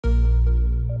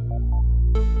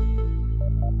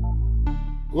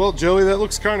Well, Joey, that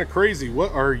looks kind of crazy.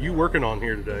 What are you working on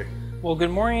here today? Well,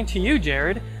 good morning to you,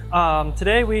 Jared.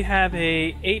 Today we have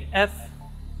a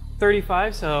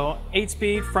 8F35, so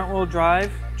 8-speed front-wheel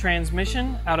drive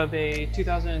transmission out of a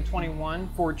 2021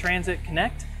 Ford Transit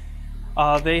Connect.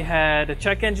 They had a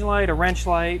check engine light, a wrench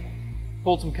light,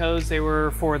 pulled some codes. They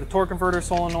were for the torque converter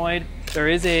solenoid. There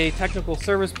is a technical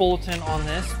service bulletin on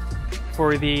this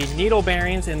for the needle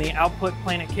bearings in the output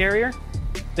planet carrier.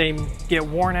 They get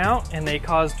worn out and they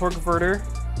cause torque converter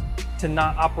to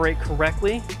not operate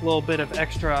correctly. A little bit of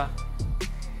extra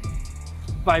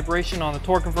vibration on the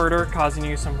torque converter causing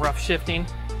you some rough shifting.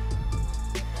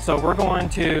 So we're going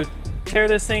to tear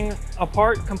this thing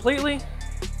apart completely,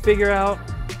 figure out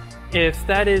if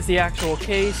that is the actual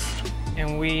case.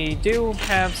 And we do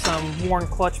have some worn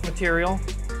clutch material,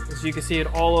 as you can see it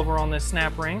all over on this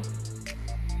snap ring.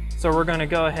 So we're going to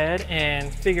go ahead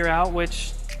and figure out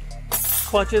which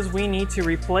clutches we need to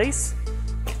replace,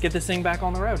 get this thing back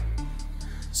on the road.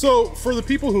 So for the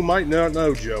people who might not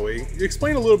know, Joey,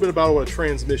 explain a little bit about what a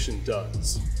transmission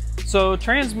does. So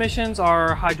transmissions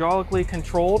are hydraulically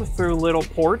controlled through little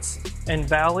ports and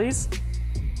valleys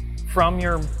from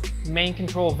your main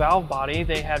control valve body.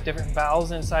 They have different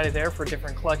valves inside of there for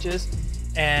different clutches,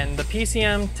 and the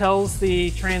PCM tells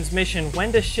the transmission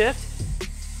when to shift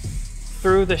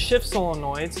through the shift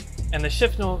solenoids, and the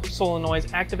shift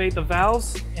solenoids activate the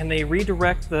valves and they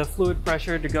redirect the fluid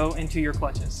pressure to go into your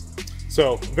clutches.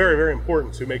 So very, very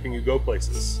important to making you go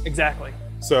places. Exactly.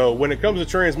 So when it comes to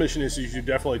transmission issues, you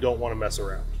definitely don't want to mess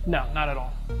around. No, not at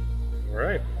all. All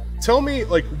right. Tell me,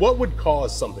 like, what would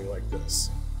cause something like this?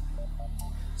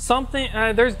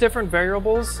 There's different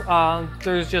variables.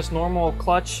 There's just normal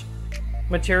clutch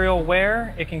material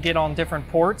wear. It can get on different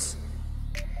ports.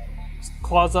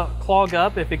 Clog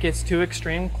up if it gets too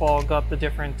extreme, clog up the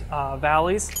different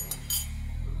valleys.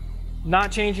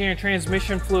 Not changing your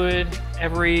transmission fluid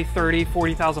every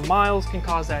 40,000 miles can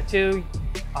cause that too.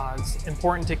 It's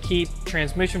important to keep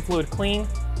transmission fluid clean.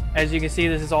 As you can see,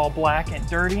 this is all black and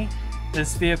dirty.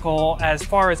 This vehicle, as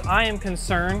far as I am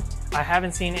concerned, I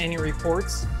haven't seen any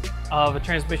reports of a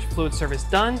transmission fluid service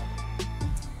done.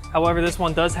 However, this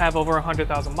one does have over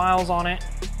 100,000 miles on it.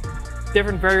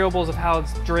 Different variables of how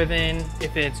it's driven.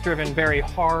 If it's driven very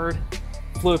hard,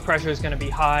 fluid pressure is going to be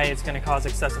high. It's going to cause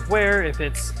excessive wear. If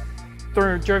it's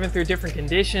driven through different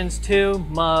conditions too,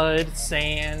 mud,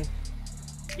 sand,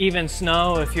 even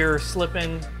snow, if you're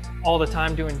slipping all the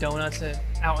time doing donuts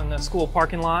out in the school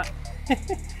parking lot,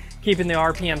 keeping the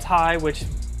RPMs high, which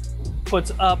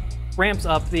ramps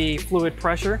up the fluid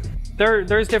pressure.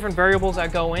 There's different variables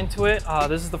that go into it.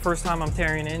 This is the first time I'm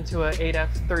tearing into a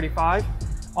 8F35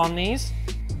 on these.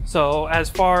 So as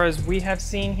far as we have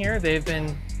seen here, they've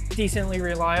been decently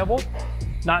reliable,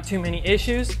 not too many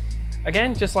issues.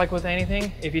 Again, just like with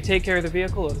anything, if you take care of the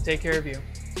vehicle, it'll take care of you.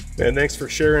 Man, thanks for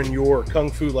sharing your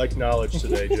Kung Fu-like knowledge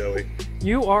today, Joey.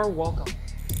 You are welcome.